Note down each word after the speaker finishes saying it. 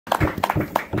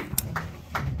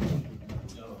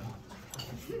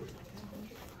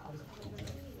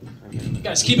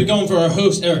Guys, keep it going for our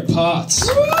host, Eric Potts.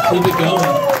 Keep it going.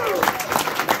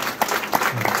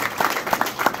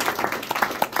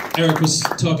 Eric was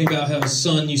talking about how his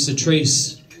son used to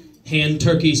trace hand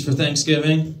turkeys for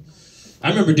Thanksgiving. I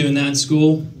remember doing that in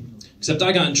school, except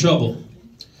I got in trouble.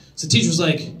 So the teacher was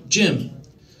like, Jim,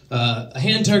 a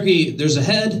hand turkey, there's a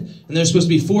head, and there's supposed to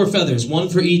be 4 feathers, 1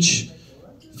 for each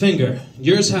finger.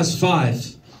 Yours has 5. I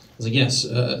was like, yes,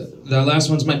 that last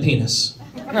one's my penis.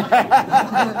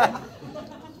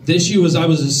 The issue was I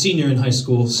was a senior in high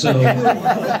school, so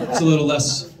it's a little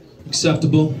less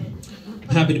acceptable. I'm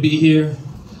happy to be here.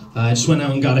 I just went out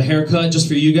and got a haircut just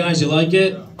for you guys. You like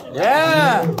it?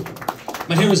 Yeah!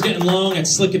 My hair was getting long, I'd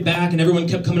slick it back, and everyone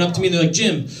kept coming up to me and they're like,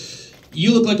 Jim,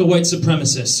 you look like a white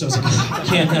supremacist. So I was like, I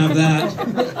can't have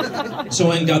that. So I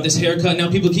went and got this haircut.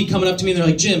 Now people keep coming up to me and they're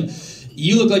like, Jim,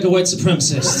 you look like a white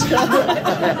supremacist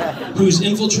who's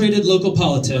infiltrated local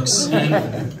politics. And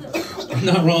I'm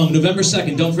not wrong. November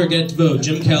 2nd, don't forget to vote.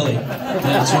 Jim Kelly.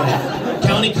 That's right.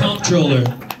 County Comptroller.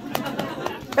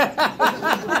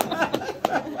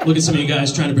 Look at some of you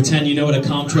guys trying to pretend you know what a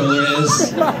comptroller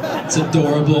is. It's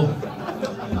adorable.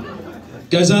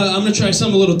 Guys, I'm going to try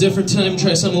something a little different tonight. I'm going to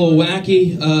try something a little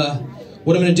wacky.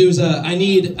 What I'm going to do is I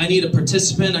need a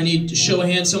participant. I need to show a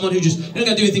hand, someone who just, you don't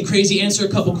got to do anything crazy. Answer a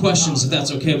couple questions if that's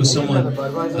okay with someone.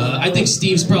 I think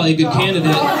Steve's probably a good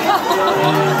candidate.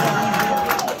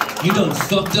 You done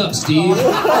fucked up, Steve.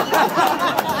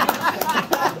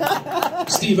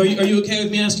 Steve, are you okay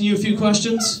with me asking you a few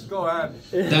questions? Go ahead.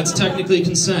 That's technically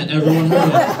consent. Everyone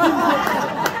heard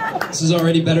it. This is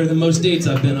already better than most dates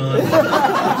I've been on.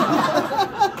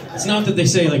 It's not that they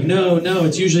say, like, no,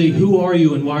 it's usually, who are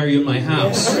you and why are you in my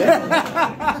house?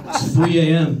 It's 3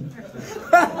 a.m.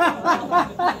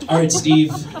 All right,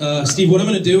 Steve. Steve, what I'm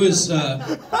going to do is,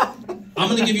 I'm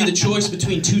going to give you the choice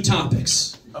between 2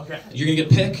 topics. Okay. You're going to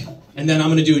get a pick, and then I'm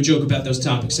going to do a joke about those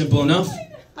topics. Simple enough?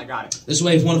 I got it. This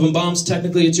way, if one of them bombs,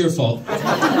 technically it's your fault.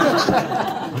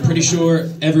 I'm pretty sure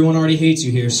everyone already hates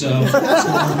you here, so it's gonna be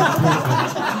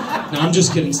perfect. No, I'm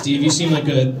just kidding, Steve. You seem like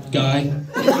a guy.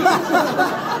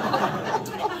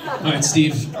 All right,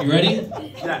 Steve, you ready?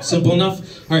 Yeah. Simple enough?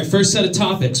 All right, first set of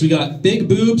topics. We got big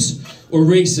boobs or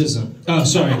racism. Oh,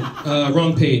 sorry,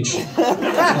 wrong page.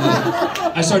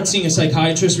 I started seeing a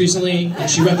psychiatrist recently, and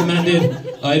she recommended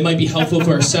it might be helpful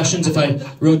for our sessions if I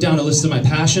wrote down a list of my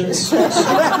passions.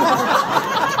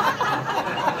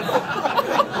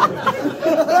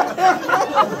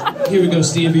 Here we go,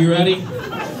 Steve. Are you ready?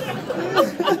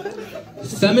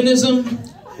 Feminism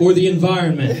or the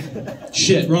environment?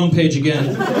 Shit, wrong page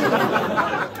again.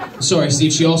 Sorry,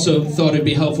 Steve. She also thought it'd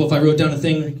be helpful if I wrote down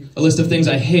a list of things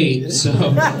I hate, so...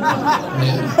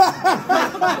 Yeah.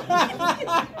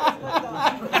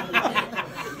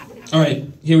 All right,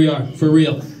 here we are, for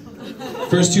real.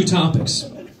 First 2 topics.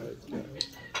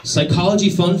 Psychology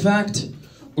fun fact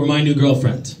or my new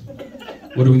girlfriend?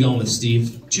 What are we going with,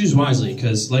 Steve? Choose wisely,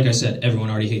 because, like I said, everyone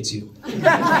already hates you. Can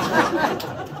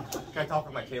I talk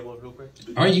on my cable real quick?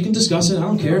 All right, you can discuss it. I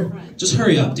don't care. Just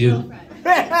hurry up, dude.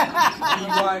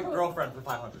 My girlfriend for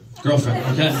 500. Girlfriend,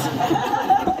 okay.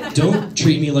 Don't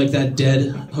treat me like that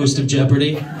dead host of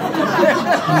Jeopardy.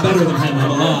 I'm better than him.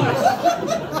 I'm alive.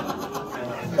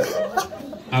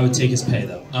 I would take his pay,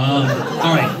 though. All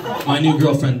right, my new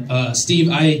girlfriend. Steve,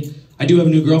 I do have a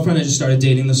new girlfriend. I just started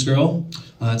dating this girl.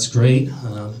 That's great.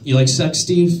 You like sex,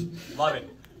 Steve? Love it.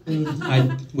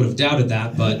 I would have doubted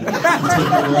that, but I'll take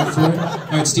your word for it.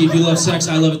 All right, Steve, you love sex.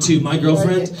 I love it, too. My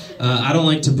girlfriend, I don't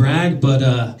like to brag,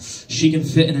 but she can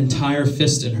fit an entire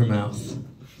fist in her mouth.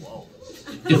 Whoa.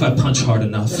 If I punch hard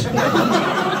enough.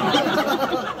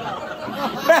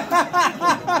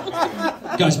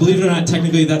 Guys, believe it or not,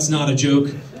 technically that's not a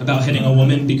joke about hitting a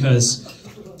woman because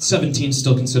 17 is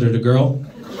still considered a girl.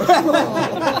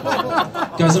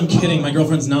 Guys, I'm kidding. My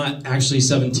girlfriend's not actually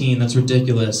 17. That's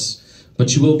ridiculous. But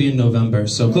she will be in November,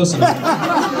 so close enough.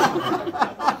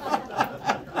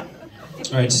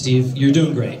 All right, Steve, you're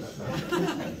doing great.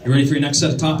 You ready for your next set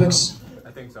of topics?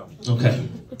 I think so. Okay.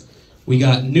 We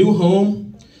got new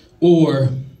home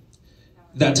or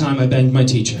that time I banged my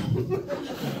teacher.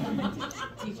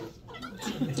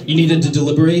 You needed to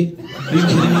deliberate? Are you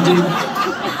kidding me, dude?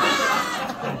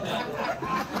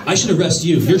 I should arrest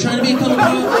you. You're trying to become a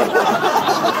cop?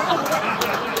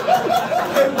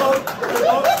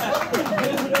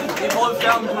 They both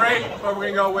sound great, but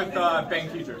we're going to go with bang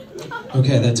teacher.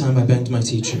 Okay, that time I banged my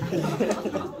teacher.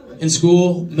 In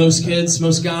school, most kids,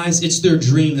 most guys, it's their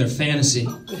dream, their fantasy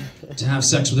to have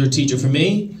sex with their teacher. For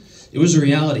me, it was a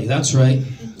reality. That's right.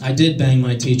 I did bang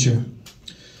my teacher.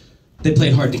 They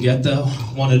played hard to get, though.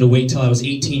 Wanted to wait till I was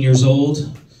 18 years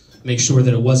old, make sure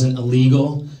that it wasn't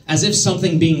illegal. as if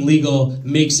something being legal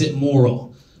makes it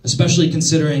moral, especially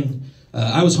considering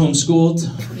I was homeschooled.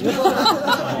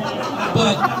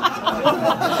 But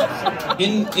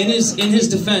in his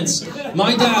defense,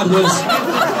 my dad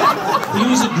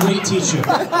was a great teacher.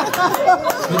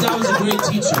 My dad was a great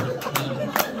teacher.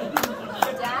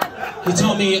 He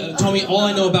taught me all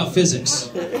I know about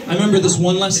physics. I remember this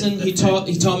one lesson he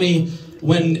taught me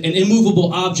when an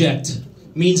immovable object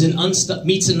meets an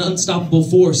unstoppable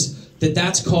force,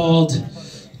 that's called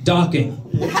docking.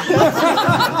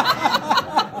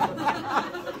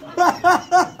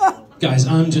 Guys,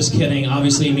 I'm just kidding.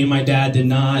 Obviously, me and my dad did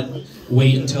not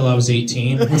wait until I was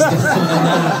 18. What's the fun in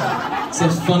that? What's the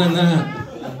fun in that?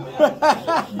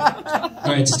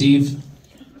 All right, Steve.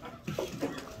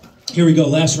 Here we go,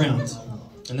 last round.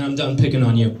 And then I'm done picking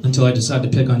on you until I decide to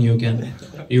pick on you again.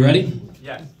 Are you ready?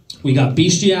 Yes. We got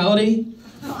bestiality,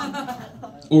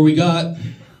 or we got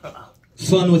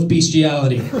fun with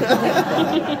bestiality.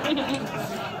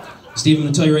 Steve, I'm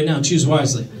going to tell you right now, choose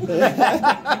wisely.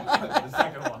 The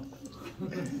second one.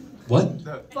 What?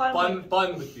 The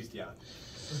fun with bestiality.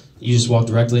 You just walked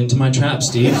directly into my trap,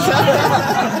 Steve.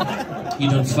 You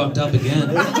done fucked up again.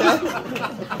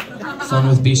 Fun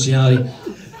with bestiality.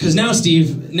 Because now,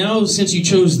 Steve, since you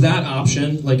chose that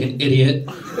option, like an idiot,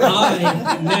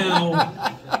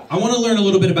 I want to learn a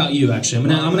little bit about you,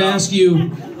 actually. I'm gonna ask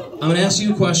you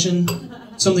a question,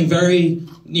 something very,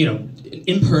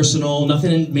 impersonal,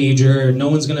 nothing major. You're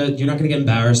not gonna get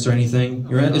embarrassed or anything.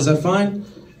 You're right? Is that fine?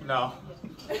 No.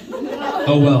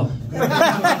 Oh well.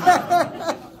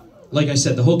 Like I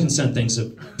said, the whole consent thing's a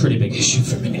pretty big issue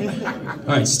for me. All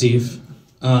right, Steve.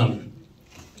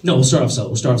 No, we'll start off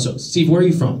slow. Steve, where are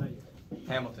you from?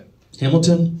 Hamilton.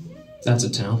 Hamilton? That's a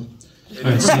town. All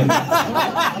right, Steve.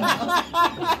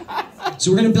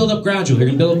 So we're gonna build up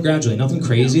gradually. Nothing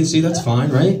crazy. See, that's fine,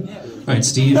 right? All right,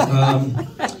 Steve.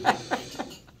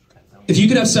 If you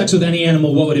could have sex with any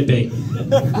animal, what would it be?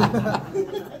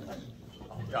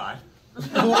 God.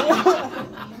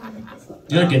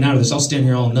 You're not getting out of this. I'll stand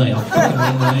here all night.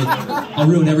 I'll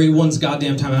ruin everyone's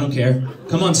goddamn time. I don't care.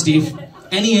 Come on, Steve.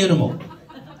 Any animal.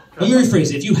 Let me rephrase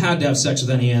it. If you had to have sex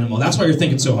with any animal, that's why you're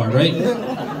thinking so hard, right?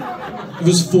 It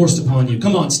was forced upon you.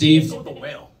 Come on, Steve. A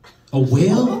whale. A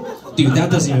whale? Dude, that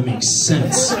doesn't even make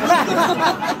sense.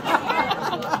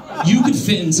 You could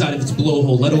fit inside of its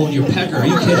blowhole, let alone your pecker. Are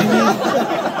you kidding me?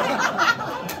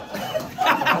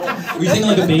 Were you thinking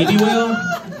like a baby whale?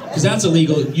 Because that's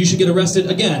illegal. You should get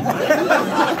arrested again.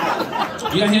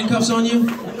 You got handcuffs on you?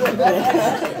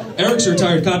 Eric's a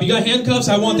retired cop. You got handcuffs?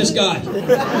 I want this guy.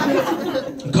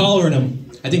 I'm collaring him.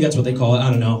 I think that's what they call it.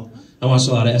 I don't know. I watched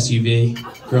a lot of SUV.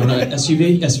 Growing up.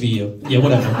 SUV? SVU. Yeah,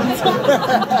 whatever.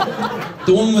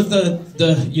 The one with the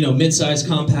mid-sized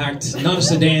compact. Not a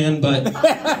sedan, but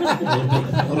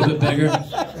a little bit bigger.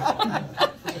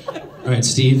 All right,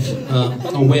 Steve.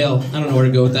 A whale. I don't know where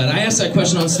to go with that. I asked that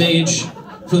question on stage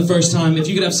for the first time. If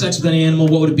you could have sex with any animal,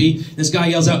 what would it be? And this guy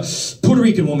yells out, Puerto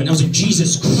Rican woman. I was like,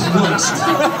 Jesus Christ.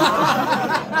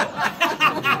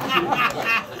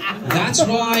 That's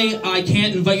why I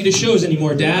can't invite you to shows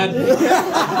anymore, Dad.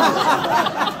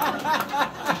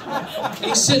 And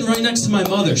he's sitting right next to my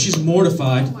mother. She's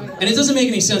mortified. And it doesn't make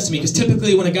any sense to me, because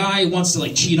typically when a guy wants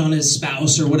to cheat on his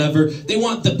spouse or whatever, they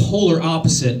want the polar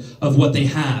opposite of what they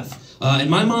have. And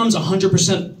my mom's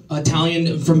 100%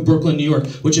 Italian from Brooklyn, New York,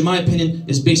 which in my opinion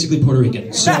is basically Puerto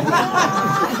Rican. So,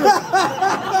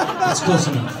 that's close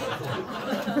enough.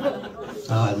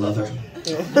 Oh, I love her.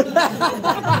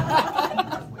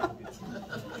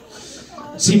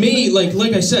 See, me,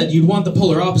 like I said, you'd want the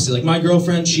polar opposite. Like my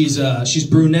girlfriend, she's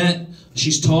brunette,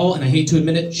 she's tall, and I hate to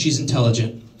admit it, she's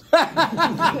intelligent.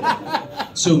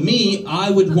 So me, I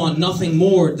would want nothing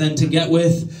more than to get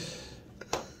with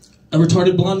a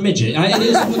retarded blonde midget. It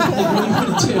is what you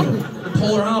want to do. The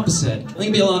polar opposite. I think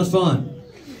it'd be a lot of fun.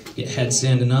 Get head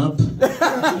standing up,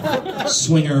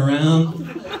 swing her around,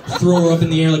 throw her up in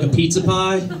the air like a pizza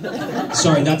pie.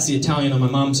 Sorry, that's the Italian on my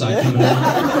mom's side coming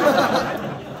out.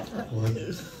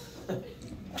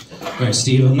 All right,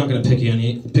 Steve, I'm not going to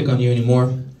pick on you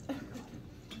anymore.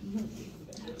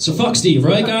 So fuck Steve,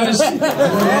 right, guys?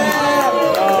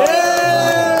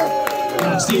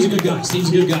 Steve's a good guy. Steve's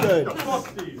a good guy.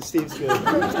 Steve's good.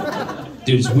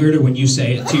 Dude, it's weirder when you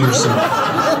say it to yourself.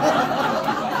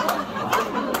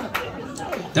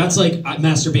 That's like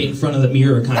masturbate in front of the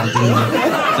mirror kind of deal.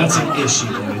 That's an issue,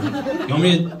 dude. You want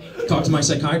me to talk to my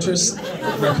psychiatrist?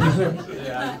 Recommend her?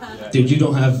 Dude, you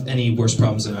don't have any worse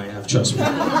problems than I have, trust me.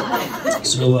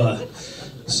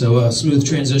 So, smooth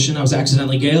transition. I was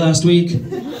accidentally gay last week.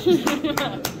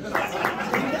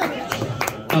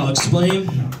 I'll explain.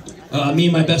 Me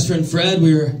and my best friend Fred,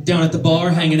 we were down at the bar,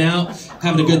 hanging out,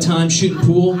 having a good time, shooting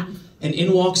pool, and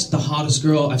in walks the hottest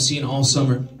girl I've seen all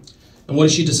summer. And what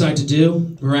does she decide to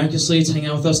do? Miraculously, it's hang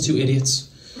out with us two idiots.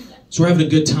 So we're having a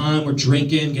good time, we're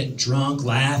drinking, getting drunk,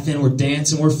 laughing, we're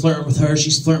dancing, we're flirting with her,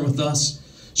 she's flirting with us.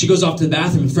 She goes off to the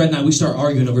bathroom, and Fred and I, we start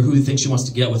arguing over who we think she wants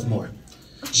to get with more.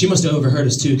 She must have overheard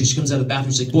us too, because she comes out of the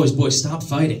bathroom, she's like, boys, stop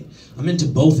fighting. I'm into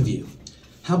both of you.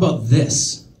 How about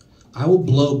this? I will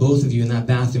blow both of you in that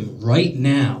bathroom right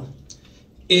now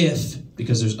if,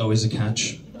 because there's always a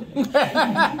catch,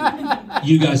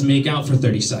 you guys make out for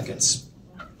 30 seconds.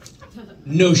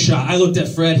 No shot. I looked at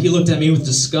Fred, he looked at me with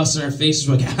disgust in our faces.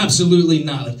 We're like, absolutely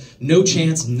not. Like, no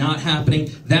chance, not happening.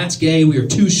 That's gay. We are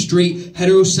two straight,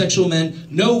 heterosexual men.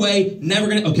 No way, never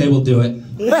gonna. Okay, we'll do it.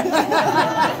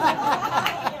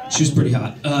 She was pretty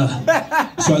hot.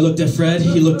 So I looked at Fred,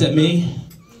 he looked at me,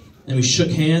 and we shook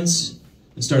hands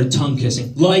and started tongue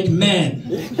kissing. Like men.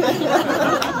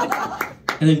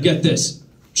 And then get this.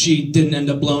 She didn't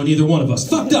end up blowing either one of us.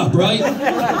 Fucked up, right?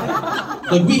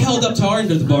 Like, we held up to our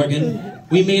end of the bargain.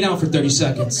 We made out for 30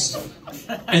 seconds.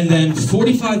 And then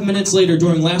 45 minutes later,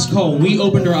 during last call, when we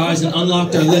opened our eyes and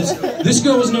unlocked our lips, this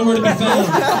girl was nowhere to be found.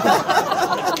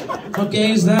 How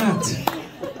gay is that?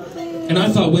 And I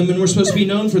thought women were supposed to be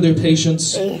known for their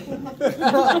patience.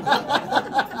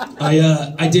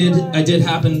 I did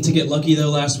happen to get lucky,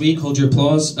 though, last week. Hold your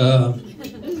applause.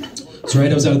 That's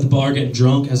right, I was out at the bar getting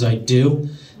drunk, as I do.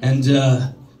 And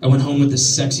I went home with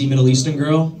this sexy Middle Eastern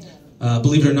girl.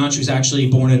 Believe it or not, she was actually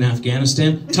born in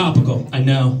Afghanistan. Topical, I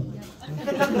know.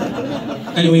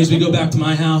 Anyways, we go back to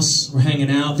my house, we're hanging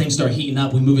out, things start heating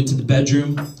up, we move it to the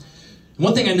bedroom. And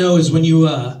one thing I know is when you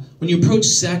approach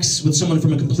sex with someone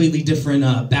from a completely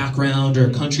different background or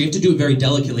country, you have to do it very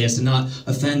delicately as to not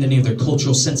offend any of their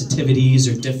cultural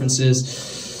sensitivities or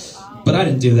differences. But I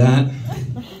didn't do that.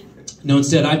 No,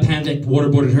 instead, I panicked,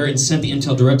 waterboarded her, and sent the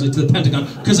intel directly to the Pentagon,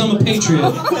 because I'm a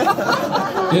patriot.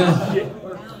 Yeah.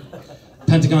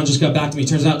 Pentagon just got back to me.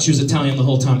 Turns out she was Italian the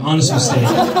whole time. Honest mistake.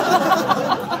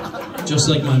 Just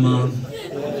like my mom.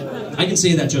 I can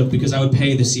say that joke because I would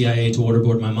pay the CIA to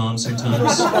waterboard my mom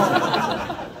sometimes.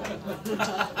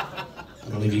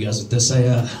 I'll leave you guys with this.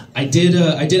 I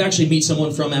did actually meet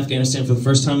someone from Afghanistan for the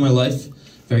first time in my life.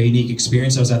 Very unique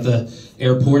experience. I was at the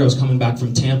airport. I was coming back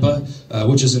from Tampa,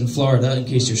 which is in Florida, in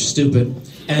case you're stupid.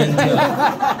 And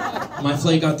my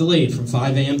flight got delayed from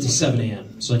 5 a.m. to 7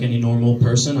 a.m. So like any normal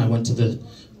person, I went to the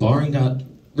bar and got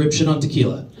rib shit on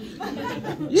tequila. So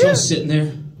I was sitting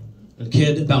there. A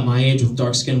kid about my age with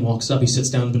dark skin walks up. He sits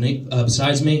down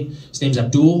beside me. His name's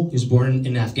Abdul. He was born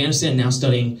in Afghanistan, now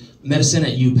studying medicine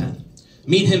at UPenn.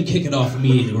 Me and him kick it off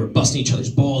immediately. We're busting each other's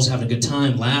balls, having a good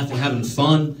time, laughing, having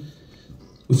fun.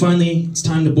 It's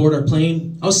time to board our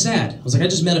plane. I was sad. I was like, I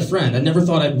just met a friend. I never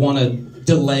thought I'd want to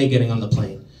delay getting on the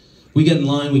plane. We get in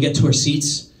line, we get to our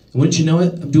seats, and wouldn't you know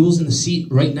it, Abdul's in the seat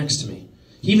right next to me.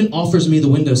 He even offers me the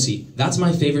window seat. That's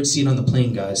my favorite seat on the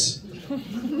plane, guys.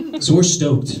 So we're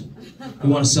stoked. We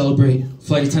want to celebrate.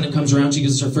 Flight attendant comes around, she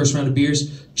gives us our first round of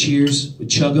beers. Cheers, we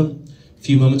chug them. A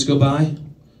few moments go by.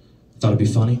 Thought it'd be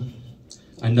funny.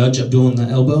 I nudge Abdul in the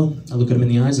elbow, I look at him in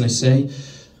the eyes, and I say,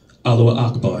 Allahu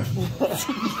Akbar.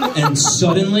 And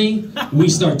suddenly, we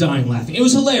start dying laughing. It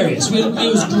was hilarious. It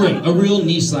was great. A real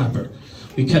knee slapper.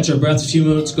 We catch our breath, a few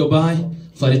minutes go by.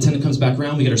 Flight attendant comes back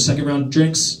around. We get our second round of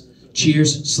drinks.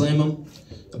 Cheers, slam them.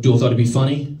 Abdul thought it'd be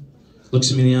funny.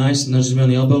 Looks at me in the eyes, nudges me on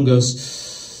the elbow and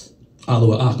goes,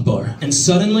 Allahu Akbar. And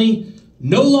suddenly,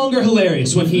 no longer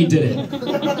hilarious when he did it.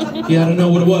 Yeah, I don't know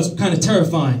what it was, kind of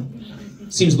terrifying.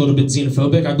 Seems a little bit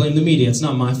xenophobic. I blame the media. It's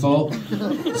not my fault.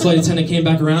 Flight attendant came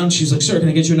back around. She's like, sir, can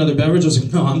I get you another beverage? I was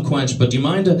like, no, I'm quenched, but do you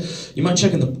mind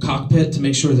checking the cockpit to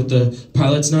make sure that the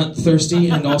pilot's not thirsty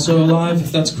and also alive,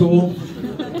 if that's cool?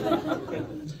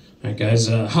 All right, guys,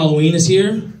 Halloween is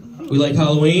here. We like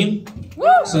Halloween.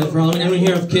 Excited for Halloween. Anyone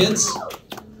here have kids?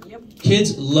 Yep.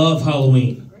 Kids love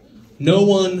Halloween. No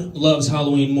one loves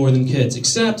Halloween more than kids,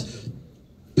 except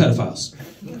pedophiles.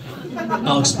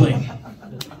 I'll explain.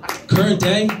 Current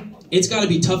day, it's got to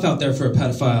be tough out there for a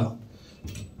pedophile.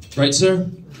 Right, sir?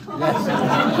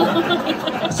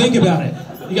 Yes. Think about it.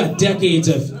 You got decades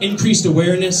of increased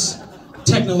awareness,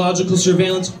 technological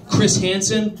surveillance, Chris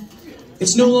Hansen.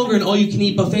 It's no longer an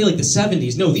all-you-can-eat buffet like the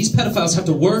 70s. No, these pedophiles have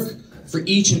to work for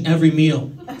each and every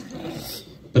meal.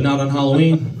 But not on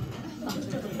Halloween.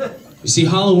 You see,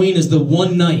 Halloween is the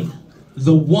one night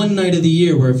of the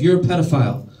year where if you're a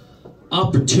pedophile,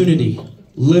 opportunity,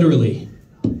 literally,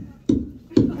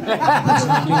 it's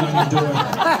knocking on your door.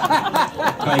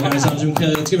 All right, guys, I'm Jim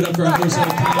Kelly. Let's give it up for our host of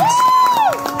the pants.